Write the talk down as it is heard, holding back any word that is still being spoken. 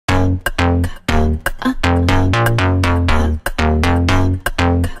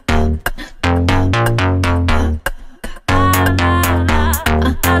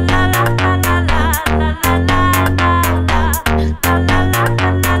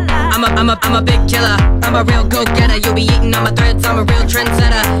I'm a big killer, I'm a real go-getter. You'll be eating on my threads, I'm a real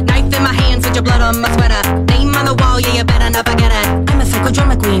trendsetter. Knife in my hands with your blood on my sweater. Name on the wall, yeah, you better not forget it. I'm a psycho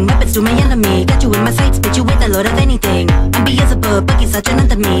drama queen, weapons to my enemy. Got you in my sights, bitch, you with a load of anything. I'm Beelzebub, but he's such an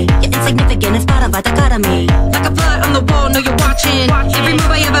under me. You're insignificant, it's part of a dichotomy. Like a fly on the wall, know you're watching. Every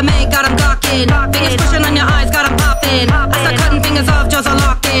move I ever make, got 'em gawking. Fingers pushing on your eyes, got 'em popping. I start cutting fingers off, jaws are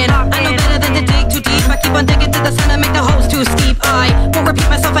locked in. I know better than to dig too deep. I keep on digging to the center, make the holes too steep. I won't repeat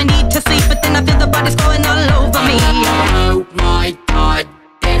myself, I need to sleep, but then I feel the body's falling all over me. Oh my god,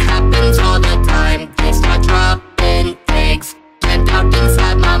 it happens all the time. They start dropping eggs, plant out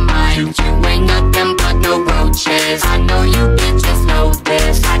inside my mind. You ain't nothing but no roaches. I know you bitches know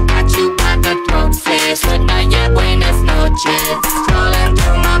this. I got you by the throat, sis. Good night, yeah, buenas noches. Crawling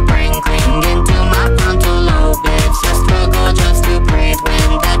through my brain, clinging to my frontal lobe. It's a struggle just to breathe when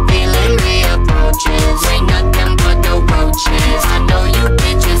that feeling reapproaches. Ain't nothing but no roaches. I know you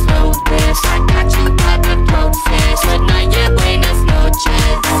bitches know this. I got you by the throat, sis. Good night, yeah, buenas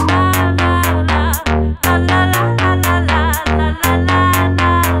noches.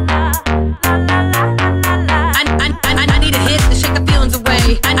 I need a hit to shake the feelings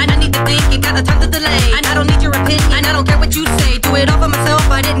away. I need to think, you got the time to delay. I don't need your opinion, I don't care what you say. Do it all for myself,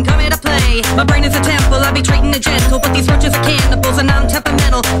 I didn't come here to play. My brain is a temple, I be treating it gentle, but these roaches are cannibals and I'm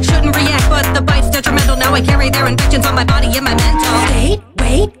temperamental. Shouldn't react, but the bite's detrimental. Now I carry their infections on my body and my mental.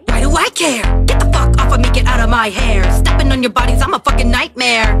 Wait, why do I care? Get the fuck off of me, get out of my hair. Stepping on your bodies, I'm a fucking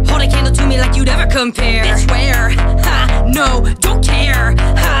nightmare. Hold a candle to me like you'd ever compare. Bitch, where? Ha, no, don't care.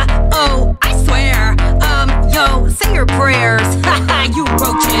 Ha, oh, I swear. Yo, say your prayers. Ha ha, you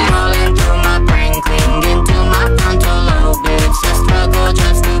roaches. Crawling through my brain, clinging to my frontal lobe. It's a struggle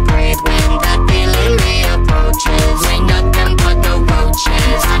just to breathe when that feeling reapproaches. Ain't nothing but no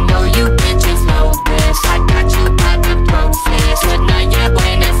roaches. I know you bitches know this. I got you by the throat, sis. Good night, yeah,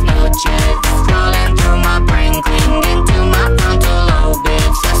 buenas noches. Crawling through my brain, clinging to my frontal lobe.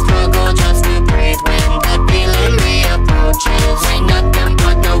 It's a struggle just to breathe when that feeling reapproaches. Ain't nothing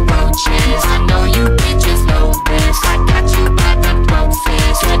but no roaches. I know you bitches know this. I got you by the throat,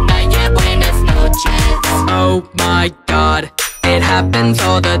 sis. Good night, yeah, buenas noches. Oh my god, it happens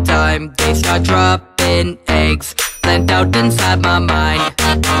all the time. They start dropping eggs, plant out inside my mind.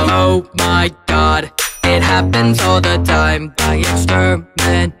 Oh my god, it happens all the time. I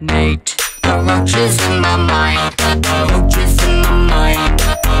exterminate the roaches in my mind. The roaches